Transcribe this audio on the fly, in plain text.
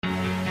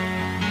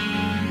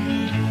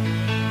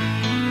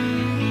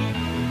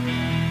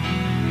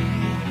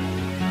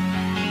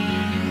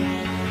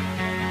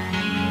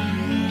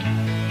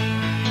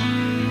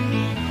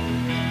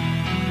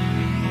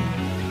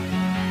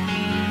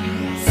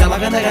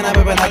Maganda na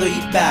bebenado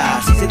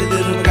iba Si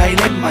sedilerim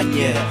gaynem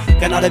manye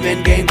Kanada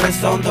ben gain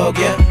reston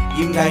toge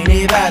Yim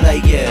gayne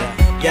badayge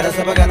Yara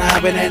sabagana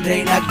benen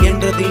reinak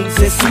yendradin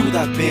se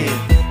sudak ben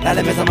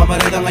Lale me sama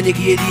paredang anye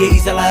kie die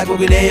isala ko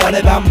gile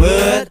ole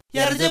bambut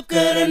Yarjep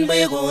keren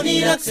bay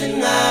goni laksen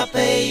nga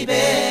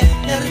baby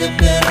Yarjep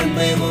keren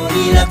bay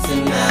goni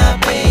laksen nga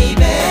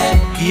baby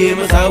Kie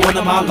masa wana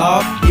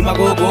malok Ima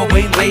go go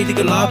wain rei di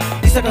galop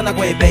Isa kana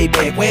kwe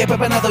baby Kwe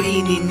bebenado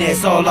ini ne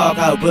solo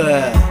kau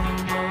ber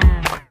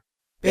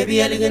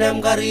Baby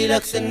aliganam kari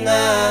laksen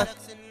nga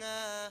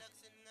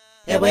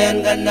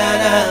Ebayan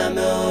ganana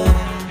mo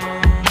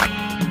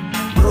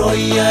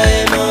Roya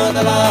emo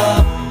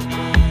dalap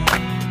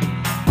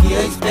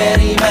Kia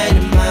isperi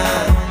main ma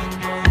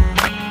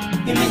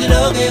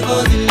Imijiloge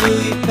ko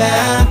diluy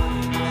pa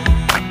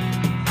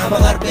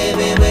Amagar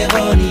bebe we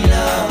ko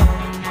nila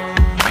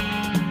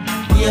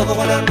Kia ko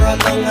konan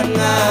rolongan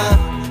nga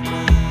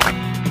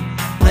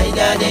May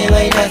jade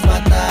ngay nas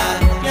mata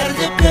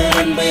Yarjep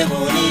keren bay ko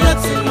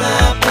nilaksin nga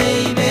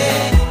baby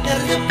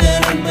Yarjep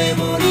keren bay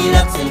ko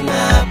nilaksin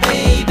nga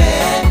baby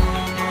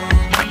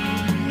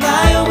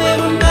Tayo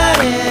meron nga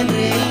rin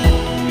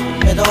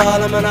Ito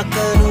alam anak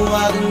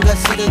kenuwagan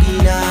kasi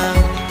kaginang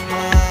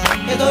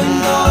Ito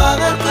indo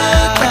agar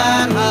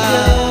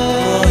ketarmiyo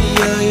Oh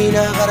iya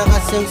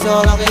inakarakas yung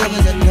solak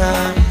yung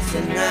senga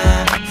Senga,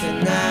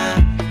 senga,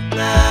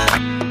 nga,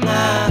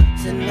 nga,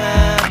 senga,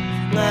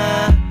 nga,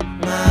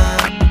 nga,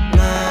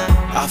 nga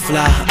I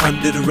fly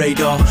under the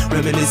radar,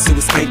 reminiscing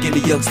with Skank and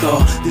the young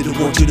star. Didn't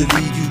want you to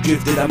leave, you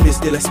drifted, I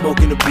missed it like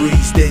smoke in the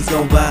breeze. Days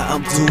gone by,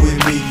 I'm doing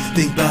me.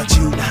 Think about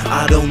you, now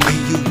I don't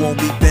need you,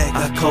 want me back.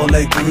 I call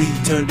that greed,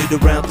 turned it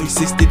around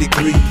 360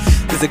 degrees.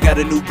 Cause I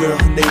got a new girl,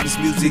 her name is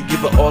Music.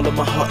 Give her all of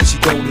my heart and she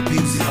don't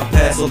abuse it. I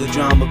pass all the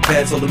drama,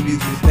 pass all the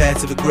music.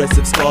 Passive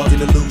aggressive scars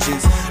and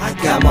illusions. I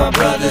got my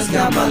brothers,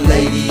 got my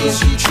lady and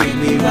she treat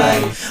me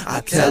right. I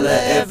tell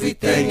her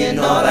everything and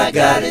all I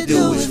gotta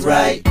do is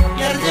right.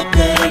 Yarjep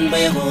keren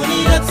bay ko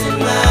nilaksin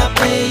nga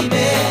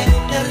baby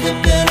Yarjep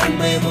keren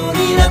bay ko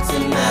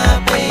nilaksin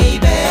nga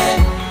baby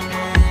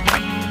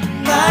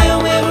Tayo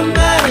meron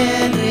nga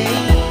rin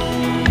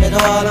Ito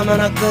alam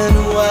anak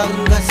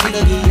kenuwagan kasi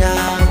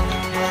kaginang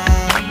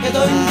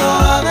Ito indo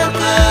agar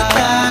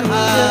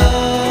ketarmiyo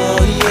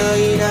Oh iya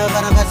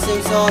inakarakas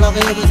yung solak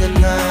yung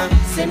senga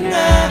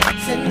Senga,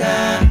 senga,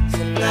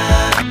 senga,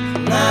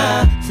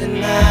 nga,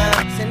 senga,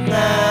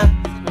 senga,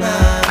 nga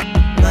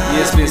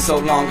Yeah, it's been so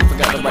long, I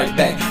forgot to write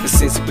back. But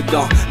since you were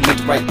gone, I meant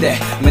to write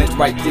that, I meant to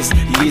write this.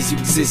 Years you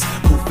exist,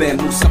 Poof and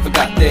Moose, I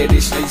forgot that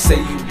ish. Now you say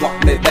you want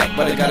me back,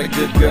 but I got a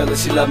good girl and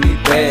she love me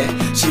bad.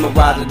 She my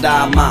ride or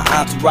die, my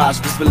entourage.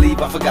 Just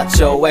believe I forgot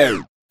your air.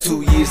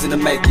 2 years in the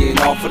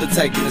making, all for the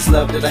taking. This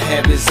love that I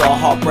have is all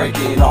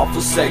heartbreaking, all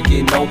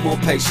forsaken. No more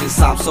patience,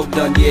 I'm so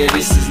done. Yeah,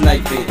 this is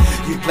Nathan.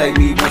 You played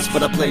me once,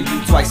 but I played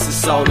you twice.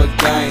 It's all a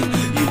game.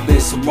 You've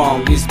been so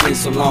wrong, it's been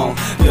so long.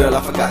 Girl,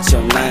 I forgot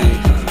your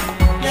name.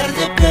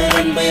 Yarjep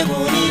keren bay ko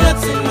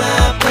nilaksin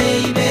nga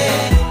baby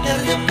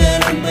Yarjep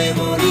keren bay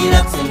ko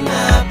nilaksin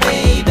nga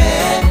baby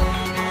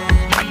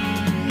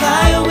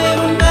Tayo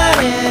meron nga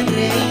rin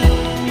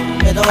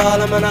Ito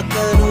alam anak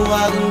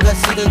kenuwagan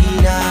kasi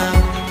kaginang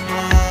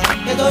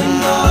Ito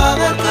indo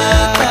agar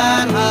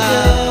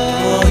ketarmiyo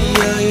Oh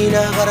iya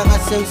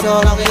inakarakas yung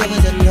solak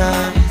yung senga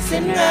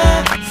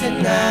Senga,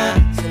 senga,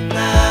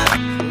 senga,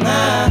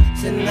 nga,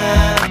 senga